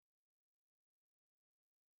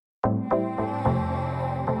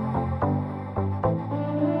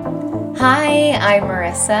Hi, I'm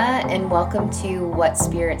Marissa, and welcome to What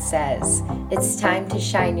Spirit Says. It's time to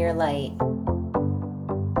shine your light.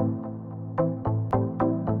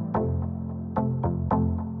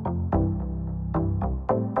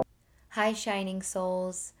 Hi, shining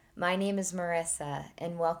souls. My name is Marissa,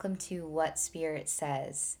 and welcome to What Spirit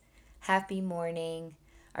Says. Happy morning.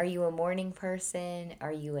 Are you a morning person?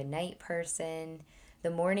 Are you a night person?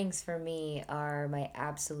 The mornings for me are my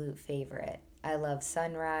absolute favorite. I love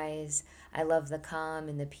sunrise. I love the calm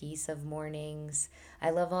and the peace of mornings.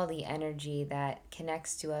 I love all the energy that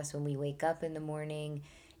connects to us when we wake up in the morning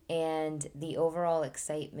and the overall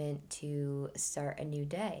excitement to start a new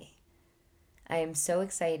day. I am so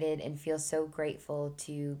excited and feel so grateful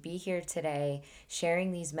to be here today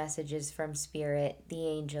sharing these messages from Spirit, the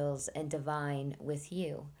angels, and Divine with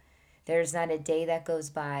you. There's not a day that goes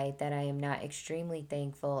by that I am not extremely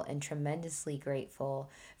thankful and tremendously grateful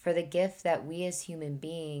for the gift that we as human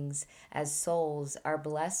beings, as souls, are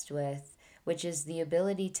blessed with, which is the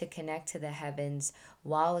ability to connect to the heavens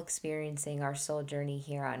while experiencing our soul journey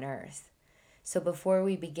here on earth. So before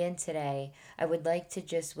we begin today, I would like to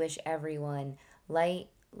just wish everyone light,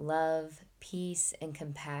 love, peace, and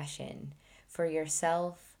compassion for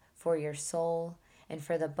yourself, for your soul, and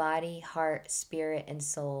for the body, heart, spirit, and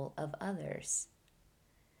soul of others.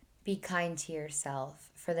 Be kind to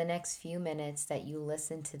yourself for the next few minutes that you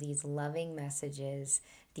listen to these loving messages,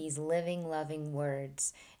 these living, loving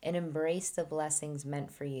words, and embrace the blessings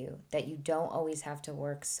meant for you that you don't always have to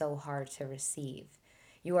work so hard to receive.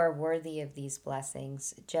 You are worthy of these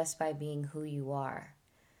blessings just by being who you are.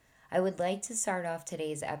 I would like to start off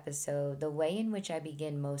today's episode the way in which I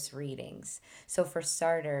begin most readings. So, for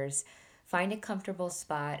starters, find a comfortable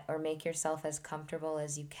spot or make yourself as comfortable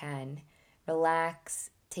as you can. Relax,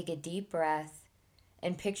 take a deep breath,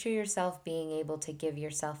 and picture yourself being able to give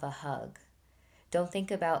yourself a hug. Don't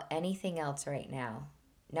think about anything else right now.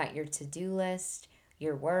 Not your to do list,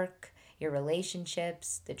 your work, your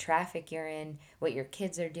relationships, the traffic you're in, what your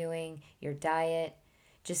kids are doing, your diet.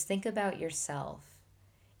 Just think about yourself.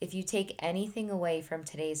 If you take anything away from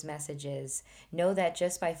today's messages, know that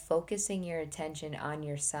just by focusing your attention on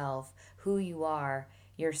yourself, who you are,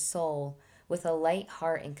 your soul, with a light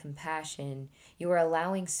heart and compassion, you are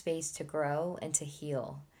allowing space to grow and to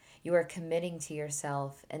heal. You are committing to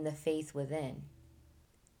yourself and the faith within.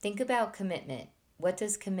 Think about commitment. What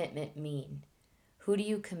does commitment mean? Who do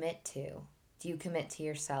you commit to? Do you commit to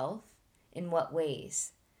yourself? In what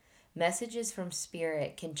ways? Messages from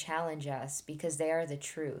Spirit can challenge us because they are the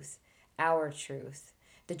truth, our truth,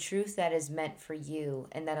 the truth that is meant for you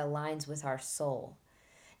and that aligns with our soul.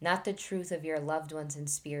 Not the truth of your loved ones and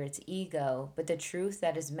Spirit's ego, but the truth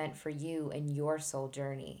that is meant for you and your soul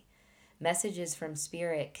journey. Messages from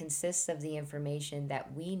Spirit consists of the information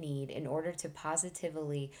that we need in order to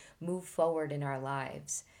positively move forward in our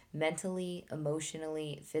lives, mentally,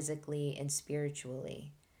 emotionally, physically, and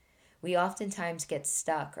spiritually. We oftentimes get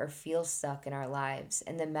stuck or feel stuck in our lives,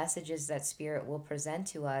 and the messages that Spirit will present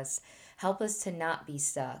to us help us to not be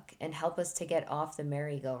stuck and help us to get off the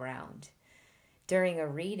merry-go-round. During a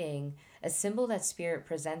reading, a symbol that Spirit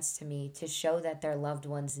presents to me to show that their loved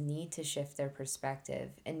ones need to shift their perspective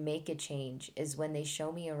and make a change is when they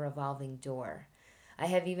show me a revolving door. I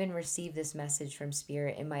have even received this message from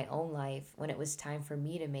Spirit in my own life when it was time for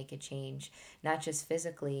me to make a change, not just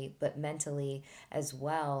physically, but mentally as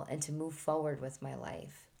well, and to move forward with my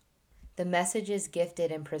life. The messages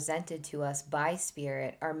gifted and presented to us by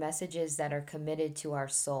Spirit are messages that are committed to our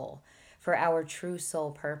soul, for our true soul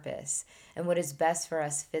purpose, and what is best for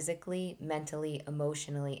us physically, mentally,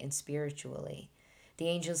 emotionally, and spiritually. The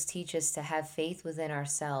angels teach us to have faith within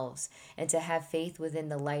ourselves and to have faith within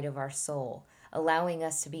the light of our soul, allowing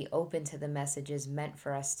us to be open to the messages meant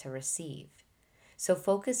for us to receive. So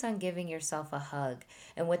focus on giving yourself a hug.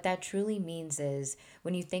 And what that truly means is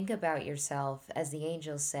when you think about yourself, as the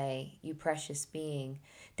angels say, you precious being,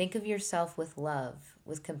 think of yourself with love,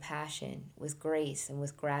 with compassion, with grace, and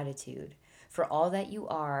with gratitude for all that you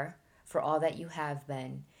are, for all that you have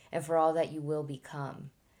been, and for all that you will become.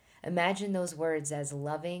 Imagine those words as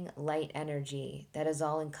loving, light energy that is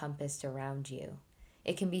all encompassed around you.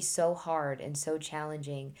 It can be so hard and so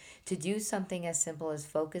challenging to do something as simple as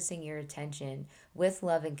focusing your attention with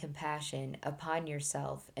love and compassion upon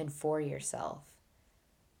yourself and for yourself.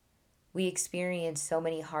 We experience so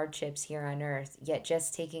many hardships here on earth, yet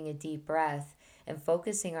just taking a deep breath and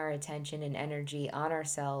focusing our attention and energy on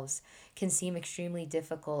ourselves can seem extremely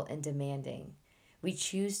difficult and demanding. We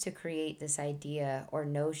choose to create this idea or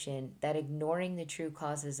notion that ignoring the true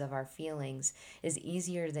causes of our feelings is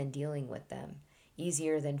easier than dealing with them,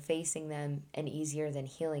 easier than facing them, and easier than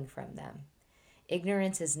healing from them.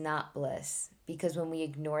 Ignorance is not bliss because when we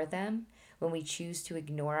ignore them, when we choose to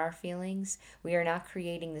ignore our feelings, we are not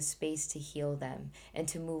creating the space to heal them and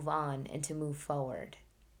to move on and to move forward.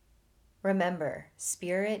 Remember,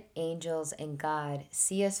 Spirit, angels, and God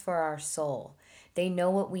see us for our soul. They know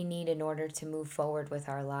what we need in order to move forward with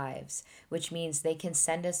our lives, which means they can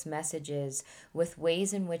send us messages with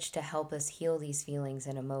ways in which to help us heal these feelings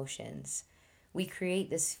and emotions. We create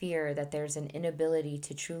this fear that there's an inability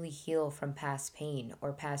to truly heal from past pain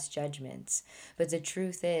or past judgments. But the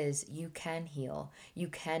truth is, you can heal, you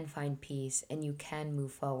can find peace, and you can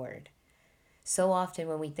move forward. So often,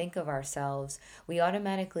 when we think of ourselves, we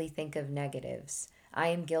automatically think of negatives. I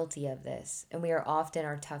am guilty of this, and we are often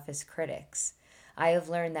our toughest critics. I have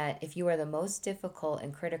learned that if you are the most difficult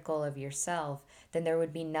and critical of yourself, then there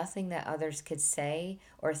would be nothing that others could say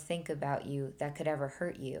or think about you that could ever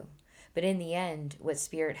hurt you. But in the end, what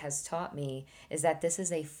Spirit has taught me is that this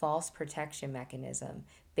is a false protection mechanism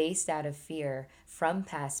based out of fear from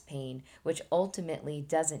past pain, which ultimately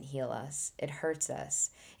doesn't heal us. It hurts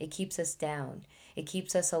us. It keeps us down. It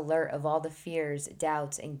keeps us alert of all the fears,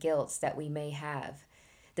 doubts, and guilts that we may have.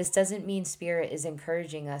 This doesn't mean Spirit is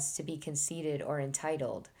encouraging us to be conceited or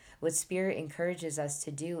entitled. What Spirit encourages us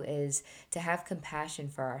to do is to have compassion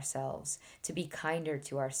for ourselves, to be kinder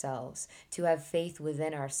to ourselves, to have faith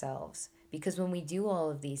within ourselves. Because when we do all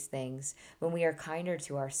of these things, when we are kinder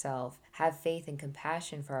to ourselves, have faith and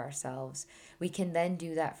compassion for ourselves, we can then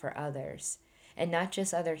do that for others. And not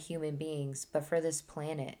just other human beings, but for this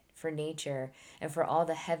planet, for nature, and for all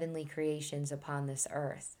the heavenly creations upon this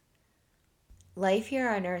earth. Life here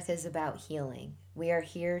on earth is about healing. We are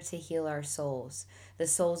here to heal our souls, the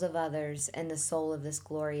souls of others, and the soul of this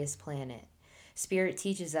glorious planet. Spirit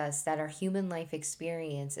teaches us that our human life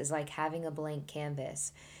experience is like having a blank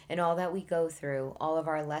canvas, and all that we go through, all of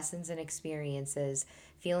our lessons and experiences,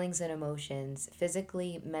 feelings and emotions,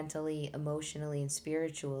 physically, mentally, emotionally, and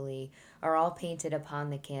spiritually, are all painted upon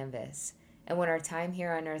the canvas. And when our time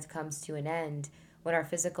here on earth comes to an end, when our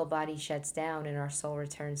physical body shuts down and our soul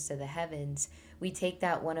returns to the heavens, we take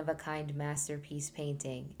that one of a kind masterpiece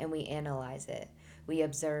painting and we analyze it, we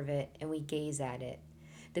observe it, and we gaze at it.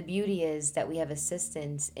 The beauty is that we have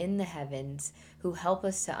assistants in the heavens who help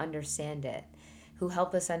us to understand it, who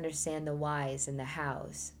help us understand the whys and the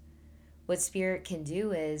hows. What Spirit can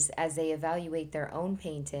do is, as they evaluate their own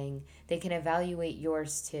painting, they can evaluate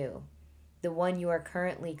yours too, the one you are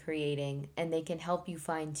currently creating, and they can help you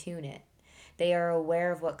fine tune it. They are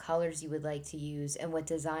aware of what colors you would like to use and what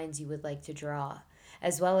designs you would like to draw,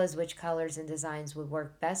 as well as which colors and designs would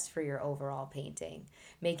work best for your overall painting,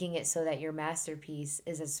 making it so that your masterpiece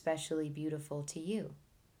is especially beautiful to you.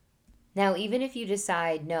 Now, even if you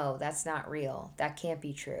decide, no, that's not real, that can't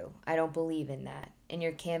be true, I don't believe in that, and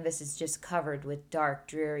your canvas is just covered with dark,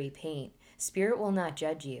 dreary paint, Spirit will not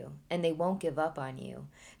judge you, and they won't give up on you.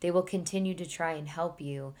 They will continue to try and help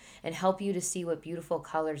you to see what beautiful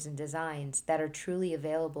colors and designs that are truly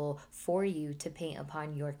available for you to paint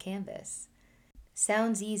upon your canvas.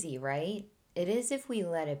 Sounds easy, right? It is if we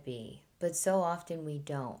let it be, but so often we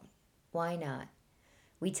don't. Why not?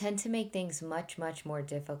 We tend to make things much, much more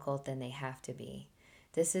difficult than they have to be.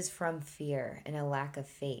 This is from fear and a lack of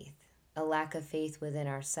faith within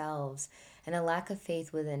ourselves, and a lack of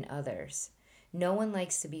faith within others. No one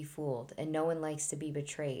likes to be fooled, and no one likes to be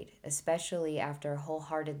betrayed, especially after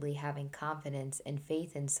wholeheartedly having confidence and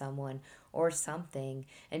faith in someone or something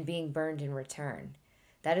and being burned in return.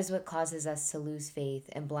 That is what causes us to lose faith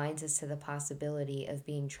and blinds us to the possibility of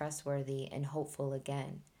being trustworthy and hopeful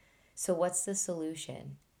again. So, what's the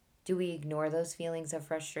solution? Do we ignore those feelings of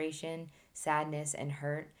frustration, sadness, and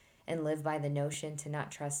hurt and live by the notion to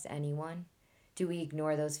not trust anyone? Do we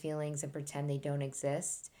ignore those feelings and pretend they don't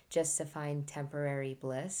exist just to find temporary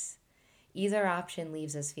bliss? Either option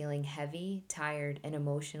leaves us feeling heavy, tired, and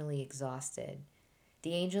emotionally exhausted.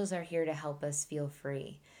 The angels are here to help us feel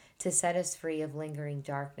free, to set us free of lingering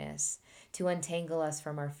darkness, to untangle us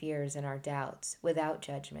from our fears and our doubts without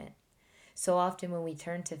judgment. So often, when we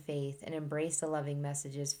turn to faith and embrace the loving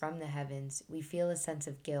messages from the heavens, we feel a sense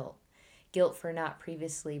of guilt guilt for not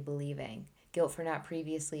previously believing, guilt for not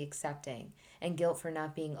previously accepting, and guilt for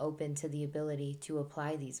not being open to the ability to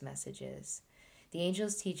apply these messages. The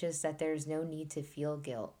angels teach us that there is no need to feel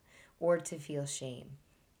guilt or to feel shame,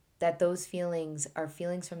 that those feelings are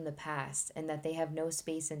feelings from the past and that they have no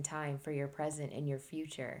space and time for your present and your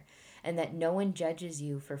future, and that no one judges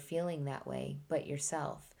you for feeling that way but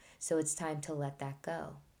yourself. So it's time to let that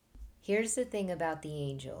go. Here's the thing about the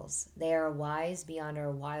angels, they are wise beyond our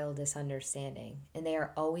wildest understanding, and they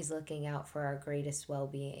are always looking out for our greatest well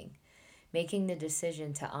being. Making the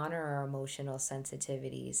decision to honor our emotional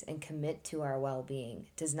sensitivities and commit to our well being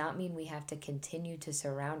does not mean we have to continue to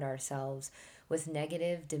surround ourselves with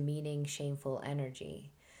negative, demeaning, shameful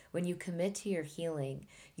energy. When you commit to your healing,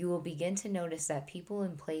 you will begin to notice that people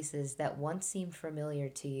and places that once seemed familiar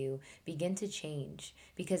to you begin to change,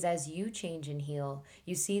 because as you change and heal,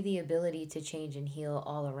 you see the ability to change and heal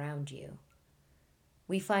all around you.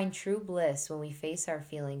 We find true bliss when we face our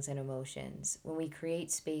feelings and emotions, when we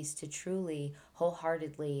create space to truly,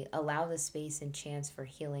 wholeheartedly allow the space and chance for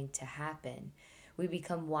healing to happen. We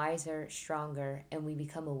become wiser, stronger, and we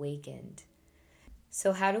become awakened.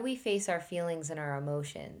 So, how do we face our feelings and our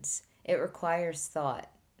emotions? It requires thought.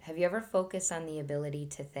 Have you ever focused on the ability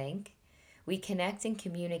to think? We connect and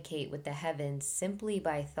communicate with the heavens simply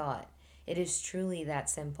by thought. It is truly that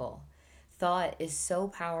simple. Thought is so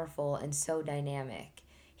powerful and so dynamic.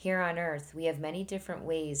 Here on earth, we have many different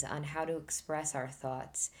ways on how to express our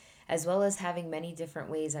thoughts, as well as having many different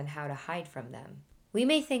ways on how to hide from them. We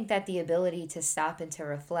may think that the ability to stop and to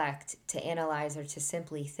reflect, to analyze, or to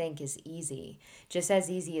simply think is easy, just as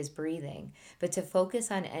easy as breathing. But to focus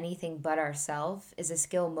on anything but ourselves is a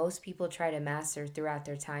skill most people try to master throughout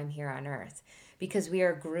their time here on earth, because we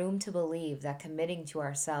are groomed to believe that committing to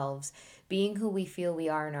ourselves, being who we feel we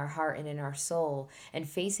are in our heart and in our soul, and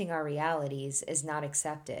facing our realities is not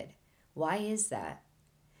accepted. Why is that?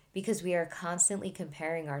 Because we are constantly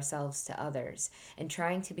comparing ourselves to others and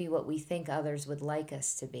trying to be what we think others would like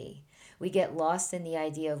us to be. We get lost in the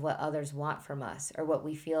idea of what others want from us or what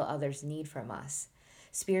we feel others need from us.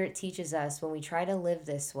 Spirit teaches us when we try to live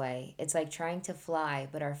this way, it's like trying to fly,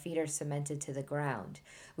 but our feet are cemented to the ground.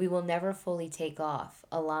 We will never fully take off,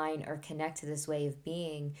 align, or connect to this way of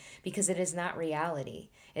being because it is not reality.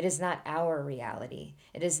 It is not our reality.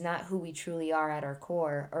 It is not who we truly are at our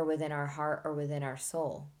core or within our heart or within our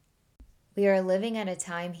soul. We are living at a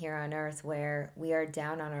time here on earth where we are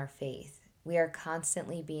down on our faith. We are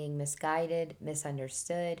constantly being misguided,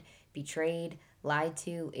 misunderstood, betrayed, lied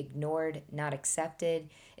to, ignored, not accepted.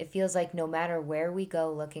 It feels like no matter where we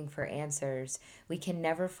go looking for answers, we can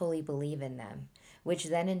never fully believe in them, which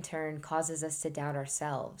then in turn causes us to doubt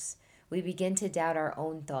ourselves. We begin to doubt our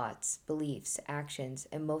own thoughts, beliefs, actions,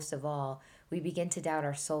 and most of all, we begin to doubt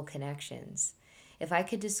our soul connections. If I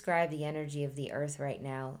could describe the energy of the earth right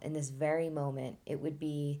now, in this very moment, it would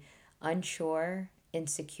be unsure,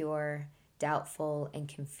 insecure, doubtful, and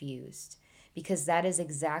confused. Because that is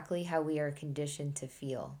exactly how we are conditioned to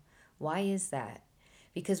feel. Why is that?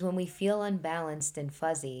 Because when we feel unbalanced and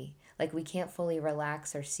fuzzy, like we can't fully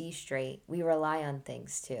relax or see straight, we rely on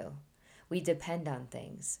things too. We depend on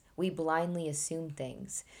things. We blindly assume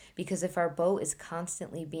things. Because if our boat is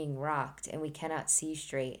constantly being rocked and we cannot see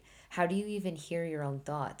straight, how do you even hear your own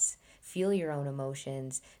thoughts, feel your own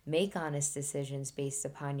emotions, make honest decisions based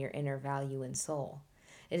upon your inner value and soul?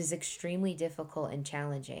 It is extremely difficult and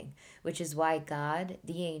challenging, which is why God,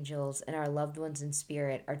 the angels, and our loved ones in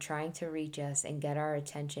spirit are trying to reach us and get our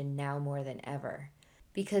attention now more than ever.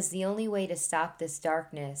 Because the only way to stop this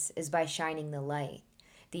darkness is by shining the light.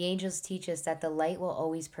 The angels teach us that the light will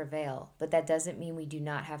always prevail, but that doesn't mean we do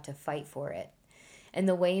not have to fight for it. And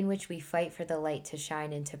the way in which we fight for the light to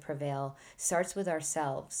shine and to prevail starts with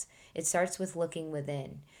ourselves. It starts with looking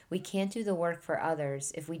within. We can't do the work for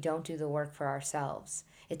others if we don't do the work for ourselves.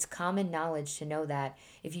 It's common knowledge to know that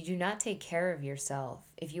if you do not take care of yourself,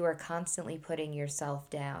 if you are constantly putting yourself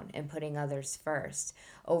down and putting others first,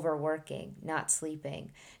 overworking, not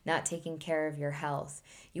sleeping, not taking care of your health,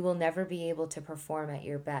 you will never be able to perform at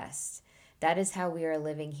your best. That is how we are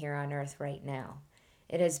living here on earth right now.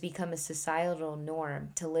 It has become a societal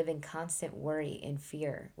norm to live in constant worry and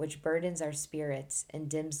fear, which burdens our spirits and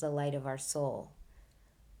dims the light of our soul.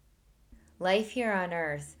 Life here on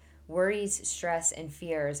earth, worries, stress, and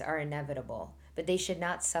fears are inevitable, but they should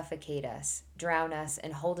not suffocate us, drown us,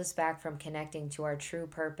 and hold us back from connecting to our true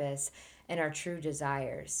purpose and our true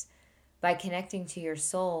desires. By connecting to your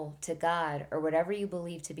soul, to God, or whatever you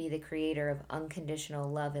believe to be the creator of unconditional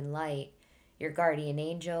love and light, your guardian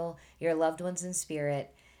angel, your loved ones in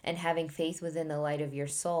spirit, and having faith within the light of your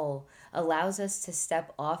soul allows us to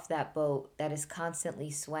step off that boat that is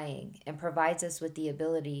constantly swaying and provides us with the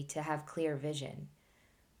ability to have clear vision.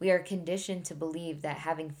 We are conditioned to believe that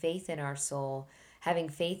having faith in our soul, having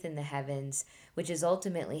faith in the heavens, which is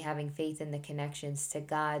ultimately having faith in the connections to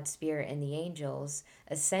God, Spirit, and the angels,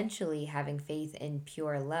 essentially having faith in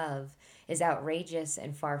pure love, is outrageous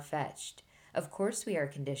and far fetched. Of course, we are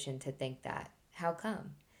conditioned to think that. How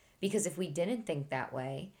come? Because if we didn't think that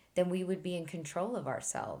way, then we would be in control of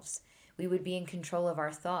ourselves. We would be in control of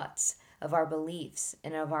our thoughts, of our beliefs,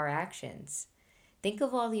 and of our actions. Think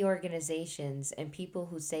of all the organizations and people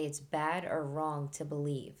who say it's bad or wrong to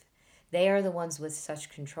believe. They are the ones with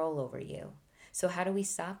such control over you. So, how do we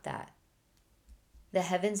stop that? The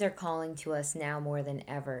heavens are calling to us now more than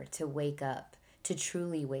ever to wake up, to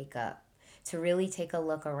truly wake up, to really take a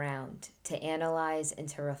look around, to analyze and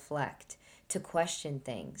to reflect, to question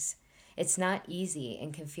things. It's not easy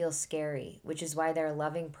and can feel scary, which is why their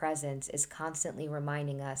loving presence is constantly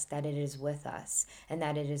reminding us that it is with us and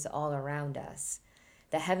that it is all around us.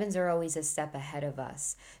 The heavens are always a step ahead of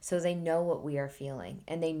us, so they know what we are feeling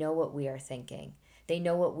and they know what we are thinking. They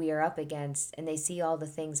know what we are up against and they see all the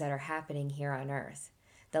things that are happening here on earth: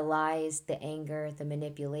 the lies, the anger, the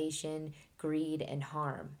manipulation, greed, and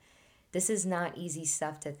harm. This is not easy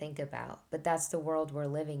stuff to think about, but that's the world we're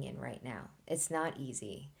living in right now. It's not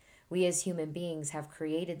easy. We as human beings have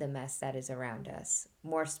created the mess that is around us,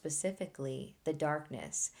 more specifically, the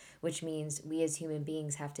darkness, which means we as human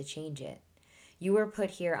beings have to change it. You were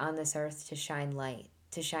put here on this earth to shine light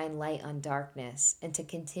on darkness, and to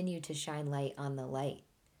continue to shine light on the light.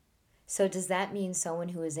 So, does that mean someone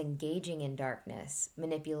who is engaging in darkness,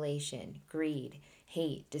 manipulation, greed,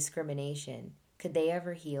 hate, discrimination, could they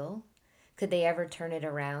ever heal? Could they ever turn it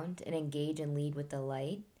around and engage and lead with the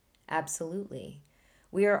light? Absolutely.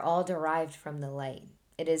 We are all derived from the light.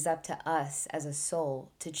 It is up to us as a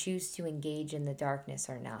soul to choose to engage in the darkness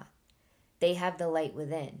or not. They have the light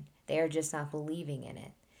within. They are just not believing in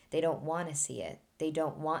it. They don't want to see it. They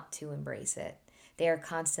don't want to embrace it. They are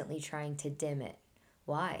constantly trying to dim it.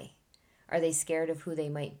 Why? Are they scared of who they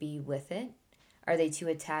might be with it? Are they too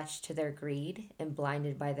attached to their greed and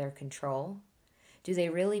blinded by their control? Do they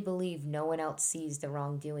really believe no one else sees the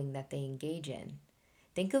wrongdoing that they engage in?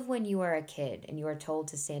 Think of when you are a kid and you are told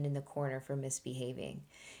to stand in the corner for misbehaving.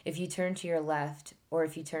 If you turn to your left or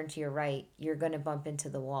if you turn to your right, you're going to bump into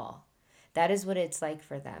the wall. That is what it's like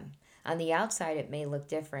for them. On the outside, it may look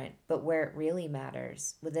different, but where it really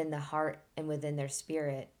matters, within the heart and within their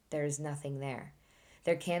spirit, there is nothing there.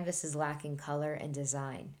 Their canvas is lacking color and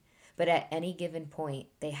design. But at any given point,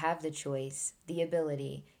 they have the choice, the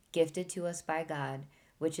ability, gifted to us by God,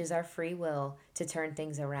 which is our free will, to turn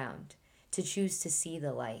things around, to choose to see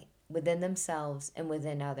the light within themselves and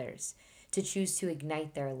within others, to choose to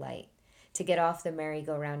ignite their light, to get off the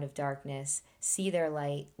merry-go-round of darkness, see their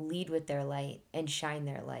light, lead with their light, and shine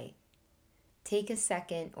their light. Take a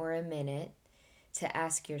second or a minute to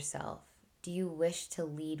ask yourself, do you wish to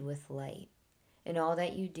lead with light? In all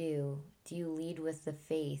that you do you lead with the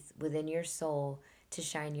faith within your soul to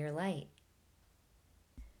shine your light?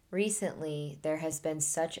 Recently, there has been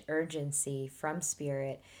such urgency from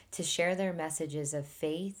Spirit to share their messages of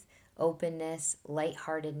faith, openness,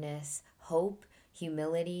 lightheartedness, hope,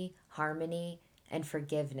 humility, harmony, and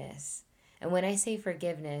forgiveness. And when I say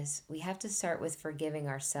forgiveness, we have to start with forgiving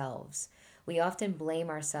ourselves. We often blame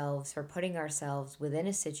ourselves for putting ourselves within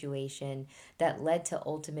a situation that led to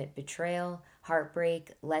ultimate betrayal,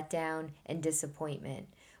 heartbreak, letdown, and disappointment,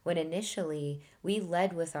 when initially we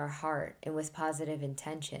led with our heart and with positive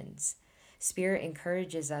intentions. Spirit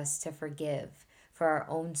encourages us to forgive for our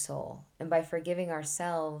own soul, and by forgiving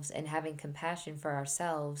ourselves and having compassion for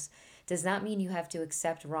ourselves does not mean you have to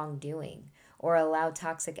accept wrongdoing or allow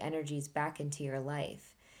toxic energies back into your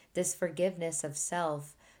life. This forgiveness of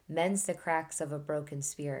self mends the cracks of a broken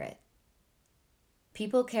spirit.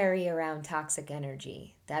 People carry around toxic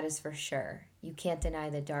energy, that is for sure. You can't deny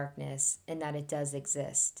the darkness and that it does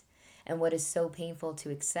exist. And what is so painful to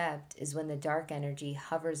accept is when the dark energy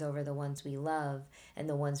hovers over the ones we love and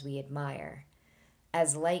the ones we admire.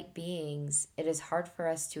 As light beings, it is hard for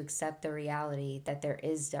us to accept the reality that there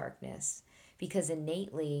is darkness, because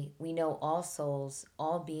innately we know all souls,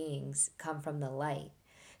 all beings come from the light.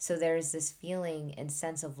 So there is this feeling and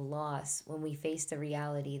sense of loss when we face the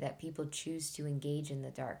reality that people choose to engage in the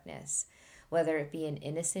darkness, whether it be an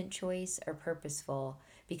innocent choice or purposeful,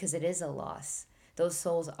 because it is a loss. Those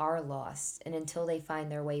souls are lost, and until they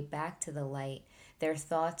find their way back to the light, their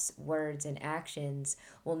thoughts, words, and actions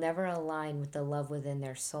will never align with the love within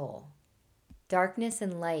their soul. Darkness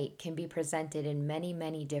and light can be presented in many,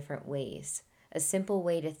 many different ways. A simple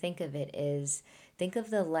way to think of it is think of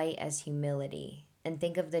the light as humility and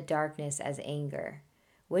think of the darkness as anger.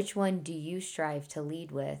 Which one do you strive to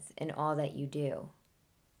lead with in all that you do?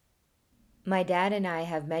 My dad and I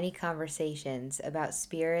have many conversations about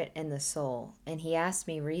spirit and the soul, and he asked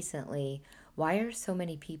me recently, why are so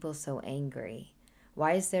many people so angry?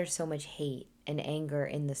 Why is there so much hate and anger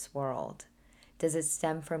in this world? Does it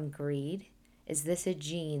stem from greed? Is this a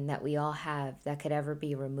gene that we all have that could ever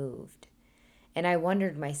be removed? And I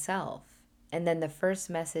wondered myself, And then the first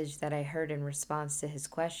message that I heard in response to his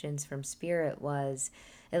questions from Spirit was,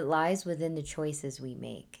 it lies within the choices we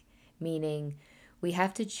make, meaning we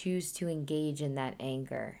have to choose to engage in that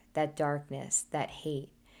anger, that darkness, that hate,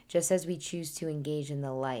 just as we choose to engage in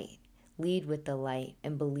the light, lead with the light,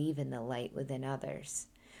 and believe in the light within others.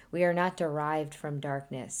 We are not derived from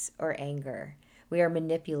darkness or anger. We are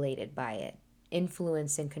manipulated by it,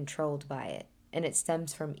 influenced and controlled by it, and it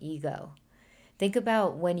stems from ego. Think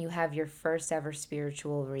about when you have your first ever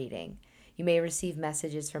spiritual reading. You may receive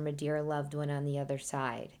messages from a dear loved one on the other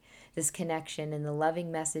side. This connection and the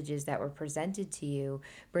loving messages that were presented to you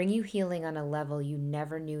bring you healing on a level you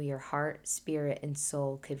never knew your heart, spirit, and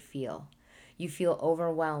soul could feel. You feel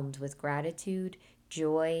overwhelmed with gratitude,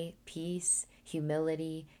 joy, peace,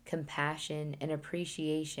 humility, compassion, and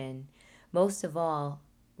appreciation. Most of all,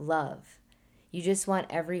 love. You just want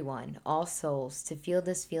everyone, all souls, to feel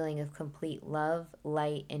this feeling of complete love,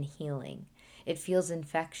 light, and healing. It feels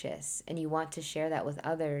infectious, and you want to share that with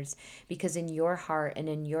others because in your heart and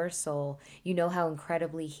in your soul, you know how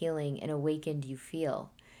incredibly healing and awakened you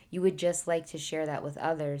feel. You would just like to share that with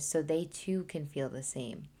others so they too can feel the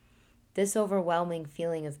same. This overwhelming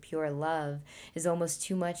feeling of pure love is almost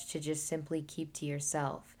too much to just simply keep to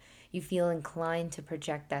yourself. You feel inclined to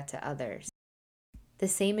project that to others. The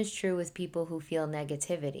same is true with people who feel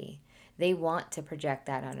negativity. They want to project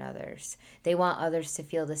that on others. They want others to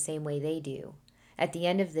feel the same way they do. At the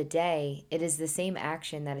end of the day, it is the same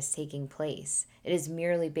action that is taking place. It is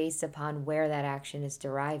merely based upon where that action is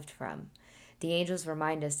derived from. The angels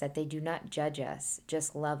remind us that they do not judge us,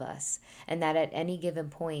 just love us, and that at any given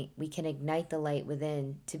point we can ignite the light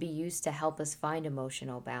within to be used to help us find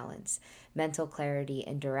emotional balance, mental clarity,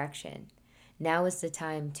 and direction. Now is the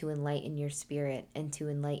time to enlighten your spirit and to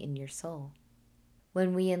enlighten your soul.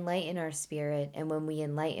 When we enlighten our spirit and when we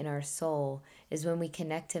enlighten our soul is when we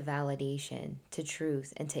connect to validation, to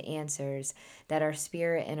truth, and to answers that our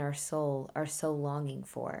spirit and our soul are so longing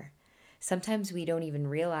for. Sometimes we don't even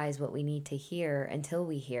realize what we need to hear until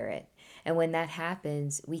we hear it. And when that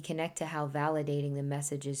happens, we connect to how validating the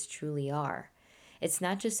messages truly are. It's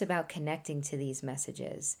not just about connecting to these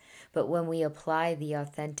messages, but when we apply the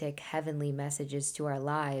authentic heavenly messages to our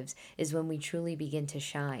lives is when we truly begin to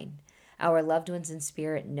shine. Our loved ones in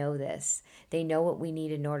spirit know this. They know what we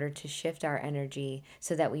need in order to shift our energy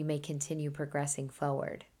so that we may continue progressing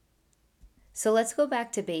forward. So let's go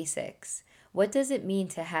back to basics. What does it mean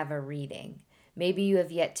to have a reading? Maybe you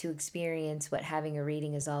have yet to experience what having a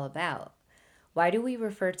reading is all about. Why do we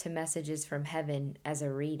refer to messages from heaven as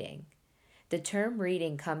a reading? The term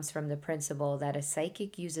reading comes from the principle that a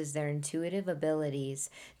psychic uses their intuitive abilities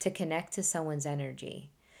to connect to someone's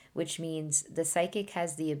energy, which means the psychic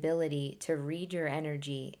has the ability to read your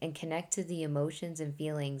energy and connect to the emotions and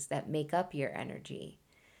feelings that make up your energy.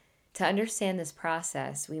 To understand this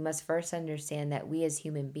process, we must first understand that we as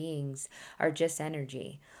human beings are just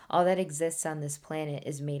energy. All that exists on this planet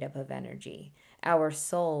is made up of energy. Our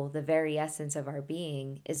soul, the very essence of our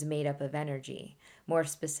being, is made up of energy, more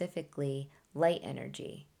specifically, light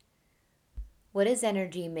energy. What is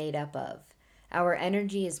energy made up of? Our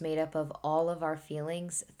energy is made up of all of our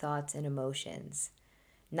feelings, thoughts, and emotions.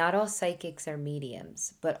 Not all psychics are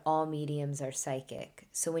mediums, but all mediums are psychic.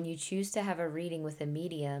 So when you choose to have a reading with a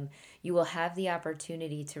medium, you will have the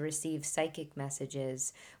opportunity to receive psychic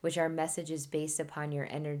messages, which are messages based upon your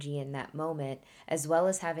energy in that moment, as well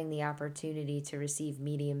as having the opportunity to receive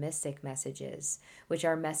mediumistic messages, which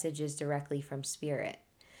are messages directly from spirit.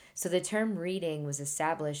 So the term reading was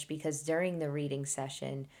established because during the reading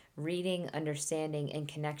session, reading, understanding, and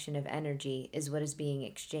connection of energy is what is being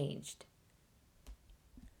exchanged.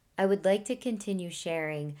 I would like to continue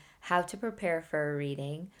sharing how to prepare for a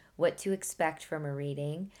reading, what to expect from a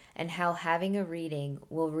reading, and how having a reading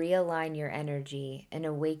will realign your energy and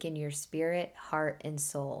awaken your spirit, heart, and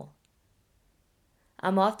soul.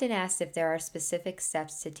 I'm often asked if there are specific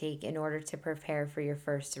steps to take in order to prepare for your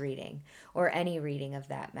first reading, or any reading of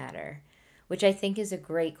that matter, which I think is a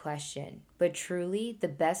great question. But truly, the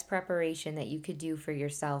best preparation that you could do for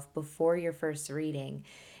yourself before your first reading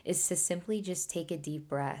is to simply just take a deep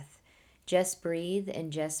breath. Just breathe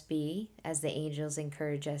and just be, as the angels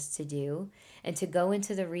encourage us to do, and to go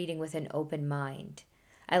into the reading with an open mind.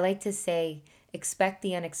 I like to say, expect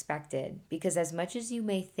the unexpected, because as much as you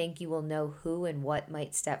may think you will know who and what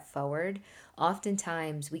might step forward,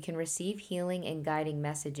 oftentimes we can receive healing and guiding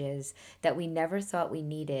messages that we never thought we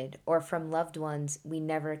needed, or from loved ones we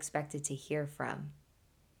never expected to hear from.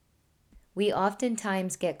 We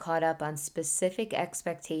oftentimes get caught up on specific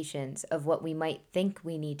expectations of what we might think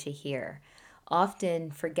we need to hear,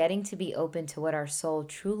 often forgetting to be open to what our soul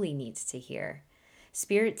truly needs to hear.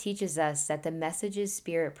 Spirit teaches us that the messages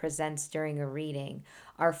Spirit presents during a reading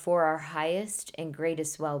are for our highest and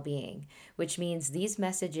greatest well being, which means these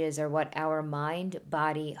messages are what our mind,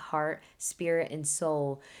 body, heart, spirit, and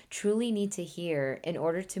soul truly need to hear in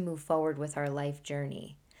order to move forward with our life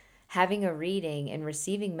journey. Having a reading and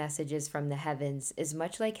receiving messages from the heavens is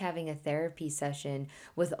much like having a therapy session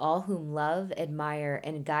with all whom love, admire,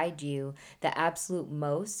 and guide you the absolute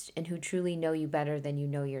most and who truly know you better than you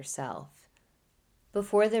know yourself.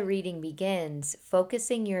 Before the reading begins,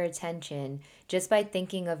 focusing your attention just by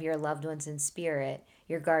thinking of your loved ones in spirit,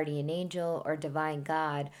 your guardian angel, or divine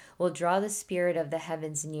God, will draw the spirit of the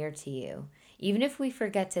heavens near to you. Even if we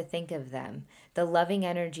forget to think of them, the loving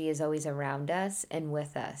energy is always around us and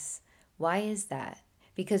with us. Why is that?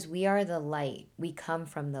 Because we are the light. We come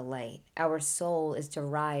from the light. Our soul is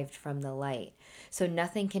derived from the light. So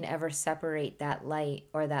nothing can ever separate that light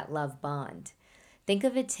or that love bond. Think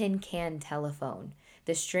of a tin can telephone,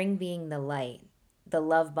 the string being the light, the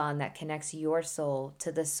love bond that connects your soul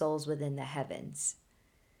to the souls within the heavens.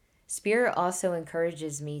 Spirit also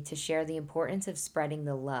encourages me to share the importance of spreading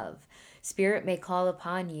the love. Spirit may call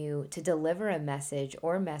upon you to deliver a message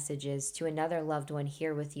or messages to another loved one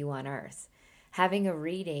here with you on earth. Having a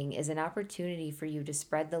reading is an opportunity for you to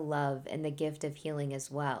spread the love and the gift of healing as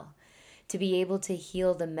well. To be able to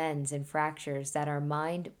heal the mends and fractures that our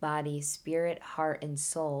mind, body, spirit, heart, and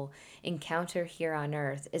soul encounter here on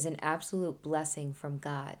earth is an absolute blessing from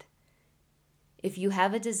God. If you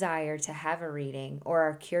have a desire to have a reading or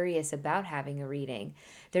are curious about having a reading,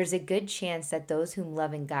 there's a good chance that those whom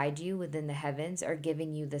love and guide you within the heavens are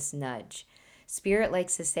giving you this nudge. Spirit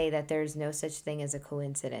likes to say that there is no such thing as a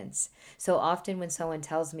coincidence. So often, when someone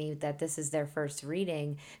tells me that this is their first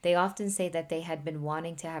reading, they often say that they had been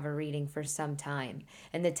wanting to have a reading for some time,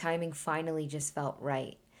 and the timing finally just felt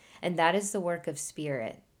right. And that is the work of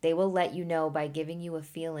Spirit. They will let you know by giving you a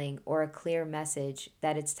feeling or a clear message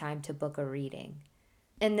that it's time to book a reading.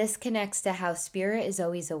 And this connects to how Spirit is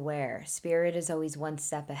always aware. Spirit is always one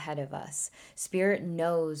step ahead of us. Spirit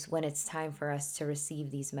knows when it's time for us to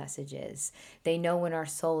receive these messages. They know when our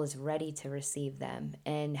soul is ready to receive them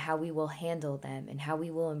and how we will handle them and how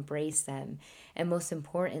we will embrace them. And most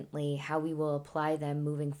importantly, how we will apply them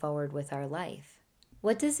moving forward with our life.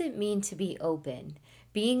 What does it mean to be open?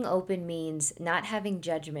 Being open means not having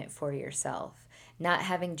judgment for yourself, not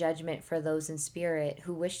having judgment for those in spirit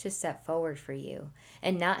who wish to step forward for you,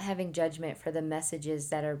 and not having judgment for the messages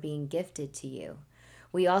that are being gifted to you.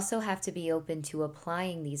 We also have to be open to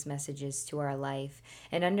applying these messages to our life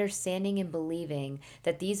and understanding and believing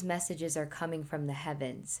that these messages are coming from the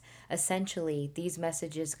heavens. Essentially, these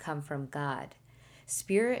messages come from God.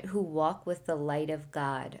 Spirit who walk with the light of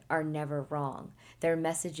God are never wrong. Their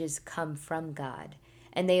messages come from God.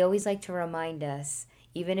 And they always like to remind us,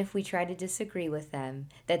 even if we try to disagree with them,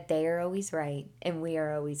 that they are always right and we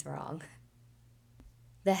are always wrong.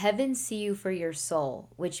 The heavens see you for your soul,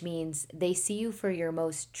 which means they see you for your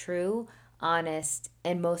most true, honest,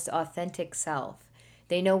 and most authentic self.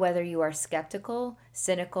 They know whether you are skeptical,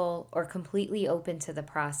 cynical, or completely open to the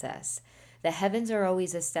process. The heavens are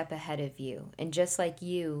always a step ahead of you, and just like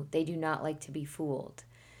you, they do not like to be fooled.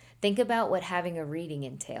 Think about what having a reading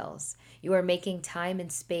entails. You are making time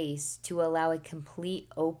and space to allow a complete,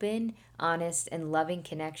 open, honest, and loving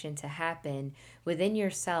connection to happen within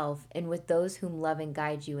yourself and with those whom love and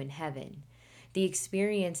guide you in heaven. The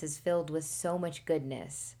experience is filled with so much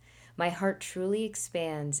goodness. My heart truly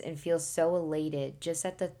expands and feels so elated just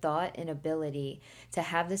at the thought and ability to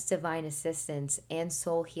have this divine assistance and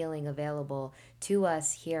soul healing available to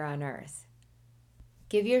us here on earth.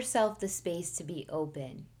 Give yourself the space to be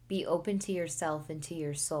open. Be open to yourself and to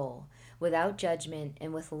your soul, without judgment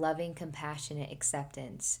and with loving, compassionate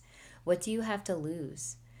acceptance. What do you have to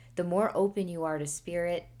lose? The more open you are to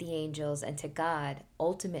Spirit, the angels, and to God,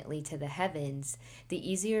 ultimately to the heavens,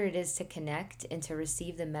 the easier it is to connect and to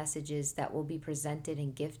receive the messages that will be presented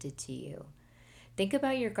and gifted to you. Think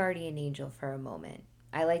about your guardian angel for a moment.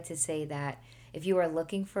 I like to say that if you are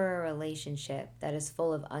looking for a relationship that is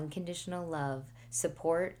full of unconditional love,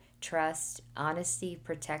 support, trust, honesty,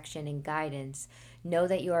 protection, and guidance, know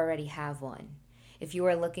that you already have one. If you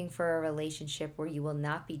are looking for a relationship where you will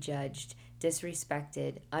not be judged,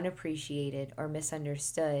 disrespected, unappreciated, or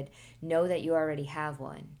misunderstood, know that you already have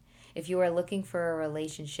one. If you are looking for a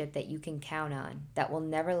relationship that you can count on, that will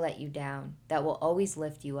never let you down, that will always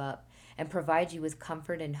lift you up, and provide you with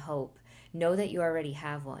comfort and hope, know that you already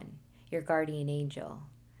have one, your guardian angel.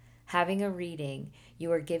 Having a reading,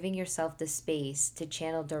 you are giving yourself the space to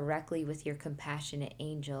channel directly with your compassionate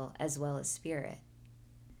angel as well as spirit.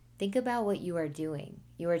 Think about what you are doing.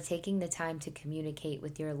 You are taking the time to communicate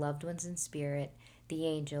with your loved ones in spirit, the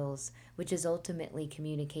angels, which is ultimately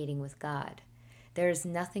communicating with God. There is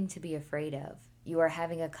nothing to be afraid of. You are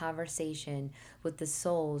having a conversation with the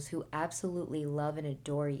souls who absolutely love and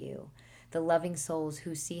adore you, the loving souls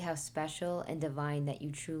who see how special and divine that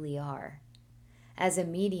you truly are. As a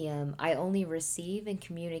medium, I only receive and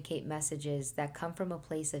communicate messages that come from a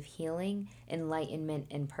place of healing, enlightenment,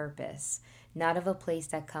 and purpose, not of a place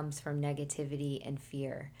that comes from negativity and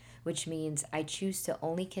fear, which means I choose to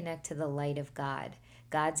only connect to the light of God,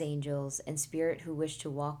 God's angels, and spirit who wish to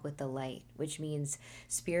walk with the light, which means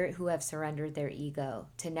spirit who have surrendered their ego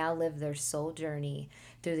to now live their soul journey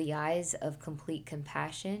through the eyes of complete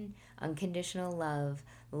compassion, unconditional love,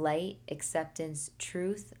 light, acceptance,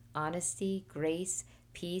 truth, honesty, grace,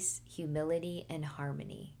 peace, humility, and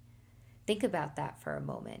harmony. Think about that for a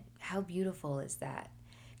moment. How beautiful is that?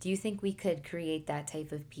 Do you think we could create that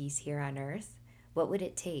type of peace here on earth? What would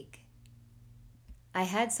it take? I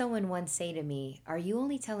had someone once say to me, "Are you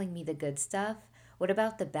only telling me the good stuff? What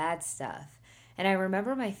about the bad stuff?" And I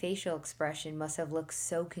remember my facial expression must have looked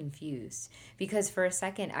so confused because for a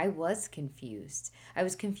second I was confused. I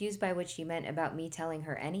was confused by what she meant about me telling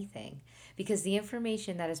her anything because the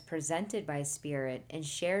information that is presented by Spirit and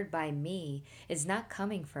shared by me is not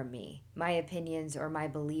coming from me, my opinions, or my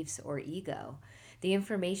beliefs or ego. The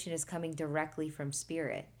information is coming directly from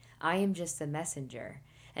Spirit. I am just the messenger.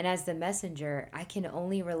 And as the messenger, I can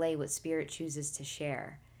only relay what Spirit chooses to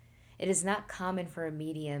share. It is not common for a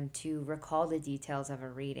medium to recall the details of a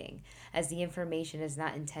reading, as the information is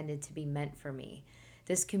not intended to be meant for me.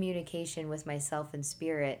 This communication with myself and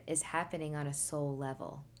Spirit is happening on a soul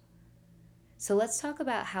level. So let's talk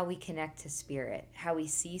about how we connect to Spirit, how we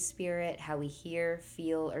see Spirit, how we hear,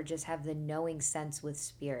 feel, or just have the knowing sense with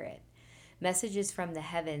Spirit. Messages from the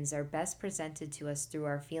heavens are best presented to us through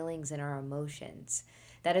our feelings and our emotions.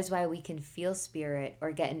 That is why we can feel Spirit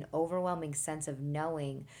or get an overwhelming sense of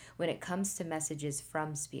knowing when it comes to messages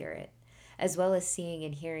from Spirit, as well as seeing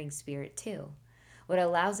and hearing Spirit too. What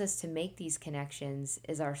allows us to make these connections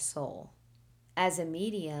is our soul. As a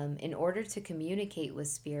medium, in order to communicate with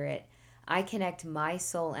Spirit, I connect my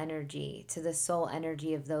soul energy to the soul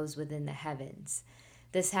energy of those within the heavens.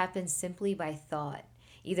 This happens simply by thought,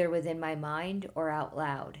 either within my mind or out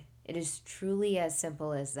loud. It is truly as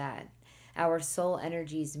simple as that. Our soul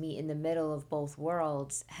energies meet in the middle of both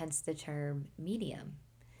worlds, hence the term medium.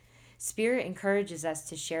 Spirit encourages us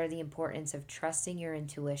to share the importance of trusting your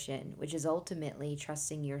intuition, which is ultimately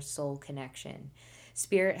trusting your soul connection.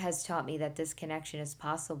 Spirit has taught me that this connection is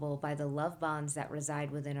possible by the love bonds that reside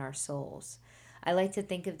within our souls. I like to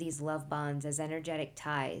think of these love bonds as energetic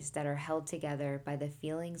ties that are held together by the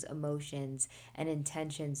feelings, emotions, and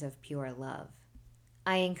intentions of pure love.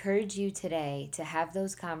 I encourage you today to have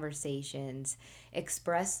those conversations,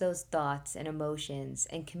 express those thoughts and emotions,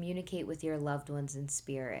 and communicate with your loved ones in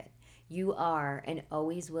spirit. You are and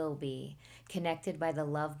always will be connected by the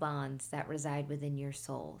love bonds that reside within your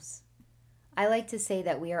souls. I like to say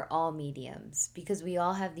that we are all mediums because we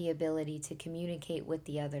all have the ability to communicate with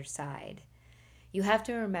the other side. You have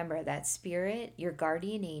to remember that Spirit, your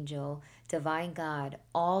guardian angel, divine God,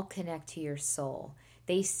 all connect to your soul.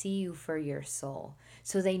 They see you for your soul.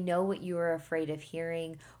 So they know what you are afraid of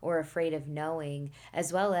hearing or afraid of knowing,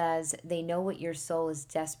 as well as they know what your soul is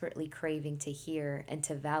desperately craving to hear and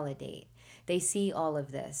to validate. They see all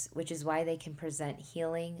of this, which is why they can present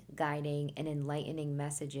healing, guiding, and enlightening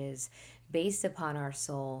messages based upon our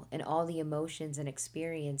soul and all the emotions and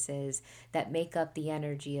experiences that make up the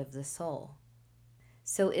energy of the soul.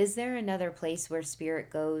 So, is there another place where spirit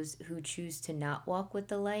goes who choose to not walk with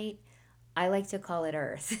the light? I like to call it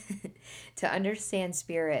earth. To understand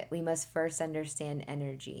spirit, we must first understand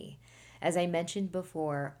energy. As I mentioned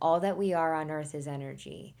before, all that we are on earth is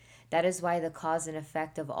energy. That is why the cause and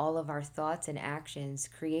effect of all of our thoughts and actions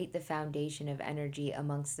create the foundation of energy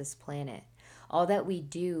amongst this planet. All that we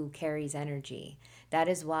do carries energy. That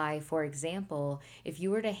is why, for example, if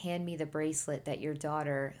you were to hand me the bracelet that your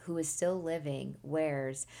daughter, who is still living,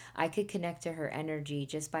 wears, I could connect to her energy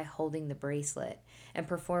just by holding the bracelet and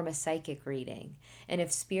perform a psychic reading. And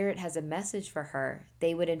if spirit has a message for her,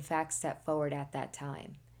 they would in fact step forward at that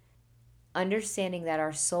time. Understanding that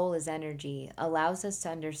our soul is energy allows us to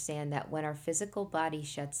understand that when our physical body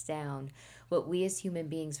shuts down, what we as human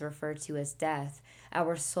beings refer to as death,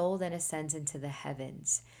 our soul then ascends into the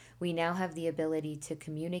heavens. We now have the ability to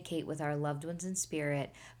communicate with our loved ones in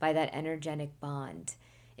spirit by that energetic bond.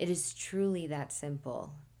 It is truly that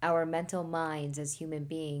simple. Our mental minds as human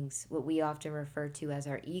beings, what we often refer to as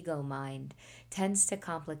our ego mind, tends to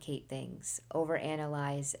complicate things,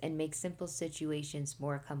 overanalyze, and make simple situations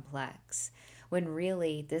more complex. when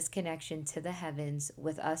really this connection to the heavens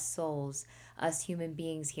with us souls, us human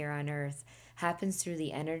beings here on earth, happens through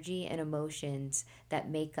the energy and emotions that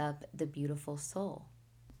make up the beautiful soul.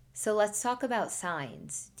 So let's talk about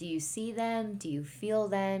signs. Do you see them? Do you feel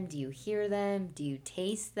them? Do you hear them? Do you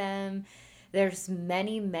taste them? There's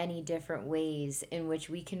many, many different ways in which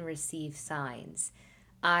we can receive signs.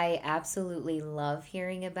 I absolutely love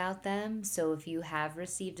hearing about them. So if you have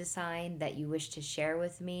received a sign that you wish to share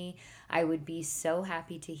with me, I would be so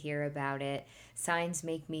happy to hear about it. Signs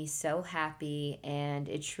make me so happy, and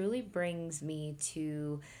it truly brings me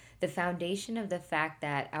to the foundation of the fact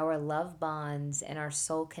that our love bonds and our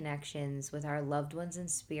soul connections with our loved ones in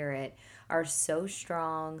spirit are so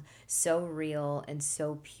strong, so real, and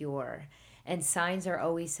so pure. And signs are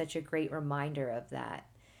always such a great reminder of that.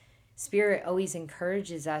 Spirit always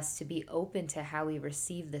encourages us to be open to how we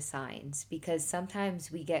receive the signs, because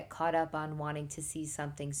sometimes we get caught up on wanting to see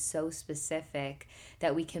something so specific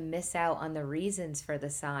that we can miss out on the reasons for the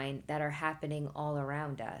sign that are happening all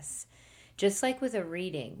around us. Just like with a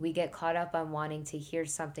reading, we get caught up on wanting to hear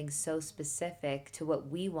something so specific to what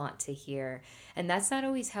we want to hear. And that's not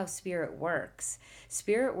always how spirit works.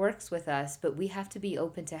 Spirit works with us, but we have to be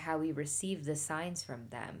open to how we receive the signs from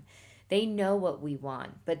them. They know what we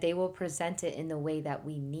want, but they will present it in the way that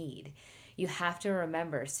we need. You have to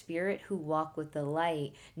remember, spirit who walk with the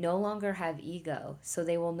light no longer have ego, so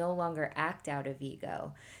they will no longer act out of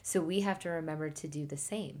ego. So we have to remember to do the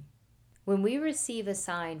same. When we receive a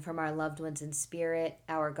sign from our loved ones in spirit,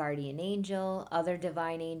 our guardian angel, other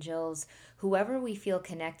divine angels, whoever we feel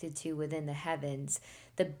connected to within the heavens,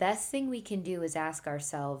 the best thing we can do is ask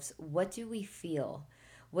ourselves, what do we feel?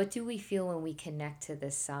 What do we feel when we connect to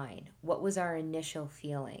this sign? What was our initial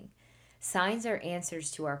feeling? Signs are answers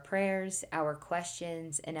to our prayers, our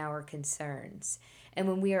questions, and our concerns. And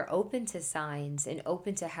when we are open to signs and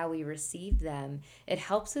open to how we receive them, it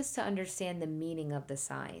helps us to understand the meaning of the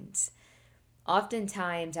signs.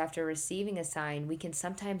 Oftentimes, after receiving a sign, we can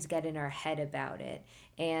sometimes get in our head about it,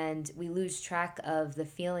 and we lose track of the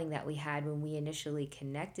feeling that we had when we initially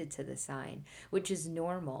connected to the sign, which is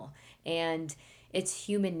normal. And it's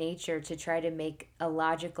human nature to try to make a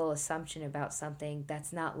logical assumption about something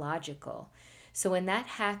that's not logical. So when that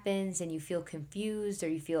happens and you feel confused or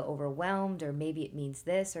you feel overwhelmed, or maybe it means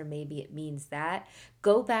this or maybe it means that,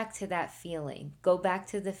 go back to that feeling. Go back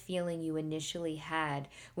to the feeling you initially had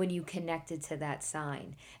when you connected to that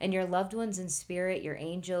sign. And your loved ones in spirit, your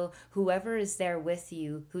angel, whoever is there with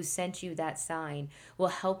you who sent you that sign, will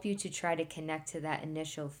help you to try to connect to that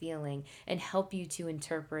initial feeling and help you to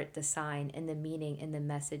interpret the sign and the meaning and the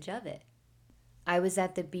message of it. I was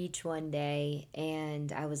at the beach one day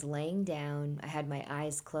and I was laying down. I had my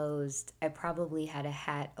eyes closed. I probably had a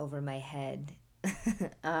hat over my head.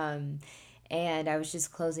 um, and I was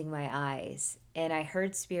just closing my eyes. And I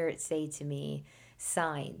heard Spirit say to me,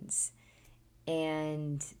 signs.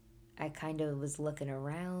 And I kind of was looking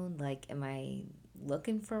around like, am I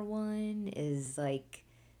looking for one? Is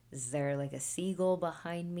there like a seagull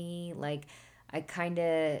behind me? Like, I kind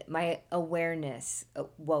of, my awareness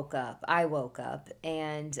woke up. I woke up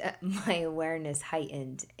and my awareness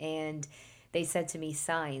heightened. And they said to me,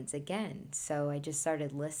 signs again. So I just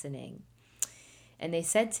started listening. And they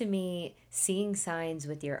said to me, seeing signs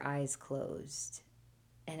with your eyes closed.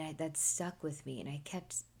 And that stuck with me. And I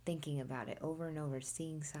kept thinking about it over and over,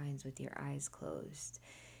 seeing signs with your eyes closed.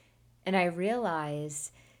 And I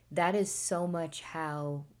realized that is so much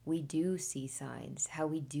how we do see signs, how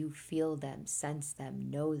we do feel them, sense them,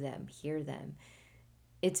 know them, hear them.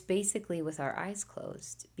 It's basically with our eyes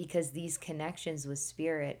closed, because these connections with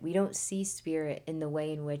spirit, we don't see spirit in the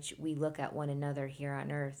way in which we look at one another here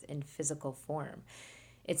on earth in physical form.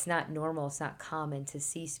 It's not normal, it's not common to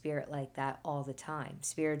see spirit like that all the time.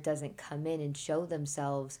 Spirit doesn't come in and show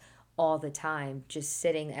themselves all the time, just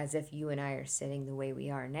sitting as if you and I are sitting the way we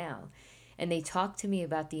are now. And they talk to me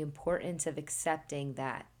about the importance of accepting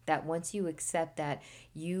that once you accept that,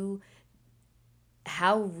 you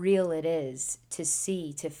how real it is to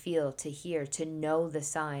see, to feel, to hear, to know the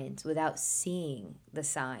signs without seeing the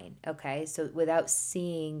sign. Okay, so without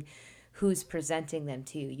seeing who's presenting them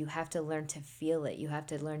to you, you have to learn to feel it. You have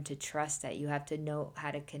to learn to trust that. You have to know how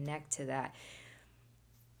to connect to that.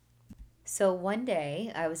 So one day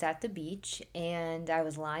I was at the beach and I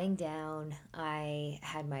was lying down. I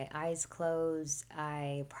had my eyes closed.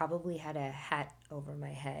 I probably had a hat over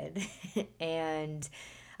my head. And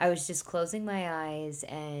I was just closing my eyes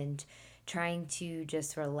and trying to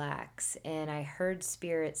just relax. And I heard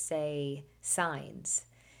Spirit say signs.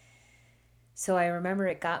 So I remember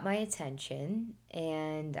it got my attention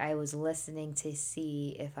and I was listening to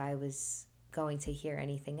see if I was going to hear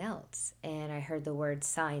anything else. And I heard the word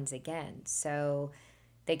signs again. So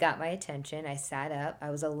they got my attention. I sat up,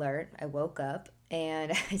 I was alert, I woke up,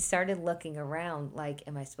 and I started looking around like,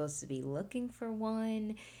 am I supposed to be looking for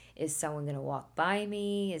one? Is someone going to walk by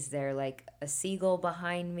me? Is there like a seagull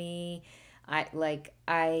behind me? I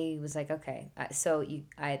was like, okay.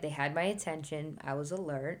 They had my attention. I was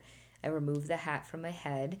alert. I removed the hat from my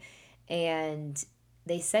head, and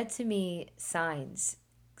they said to me, signs,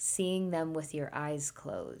 seeing them with your eyes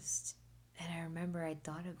closed. And I remember I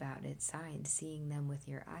thought about it, signs, seeing them with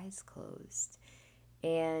your eyes closed.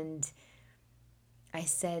 And I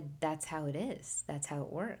said, that's how it is. That's how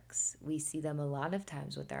it works. We see them a lot of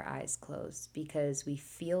times with our eyes closed because we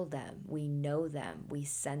feel them, we know them, we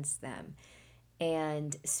sense them.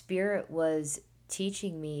 And Spirit was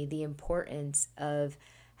teaching me the importance of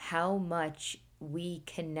how much we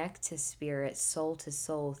connect to Spirit soul to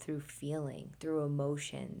soul through feeling, through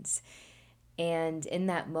emotions. And in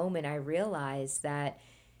that moment, I realized that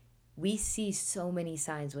we see so many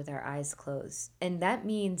signs with our eyes closed. And that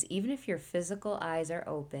means even if your physical eyes are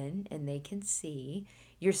open and they can see,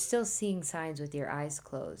 you're still seeing signs with your eyes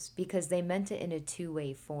closed because they meant it in a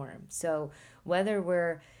two-way form. So whether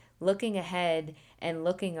we're looking ahead and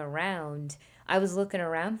looking around, I was looking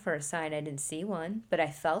around for a sign. I didn't see one, but I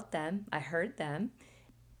felt them, I heard them.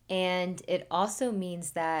 And it also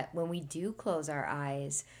means that when we do close our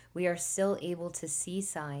eyes, we are still able to see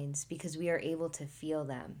signs because we are able to feel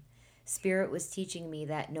them. Spirit was teaching me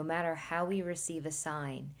that no matter how we receive a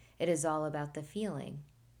sign, it is all about the feeling.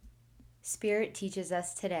 Spirit teaches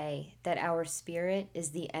us today that our spirit is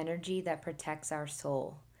the energy that protects our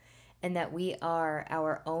soul and that we are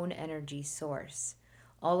our own energy source.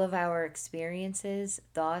 All of our experiences,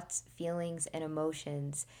 thoughts, feelings, and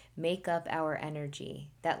emotions make up our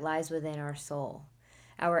energy that lies within our soul.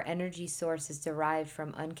 Our energy source is derived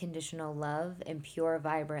from unconditional love and pure,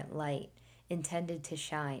 vibrant light intended to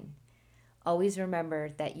shine. Always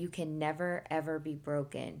remember that you can never ever be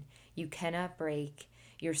broken. You cannot break.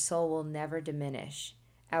 Your soul will never diminish.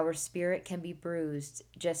 Our spirit can be bruised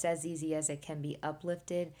just as easy as it can be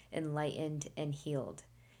uplifted, enlightened, and healed.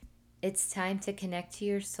 It's time to connect to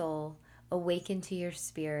your soul, awaken to your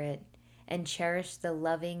spirit, and cherish the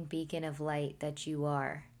loving beacon of light that you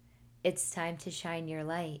are. It's time to shine your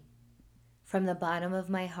light. From the bottom of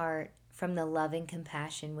my heart, from the love and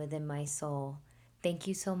compassion within my soul, thank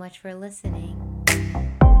you so much for listening.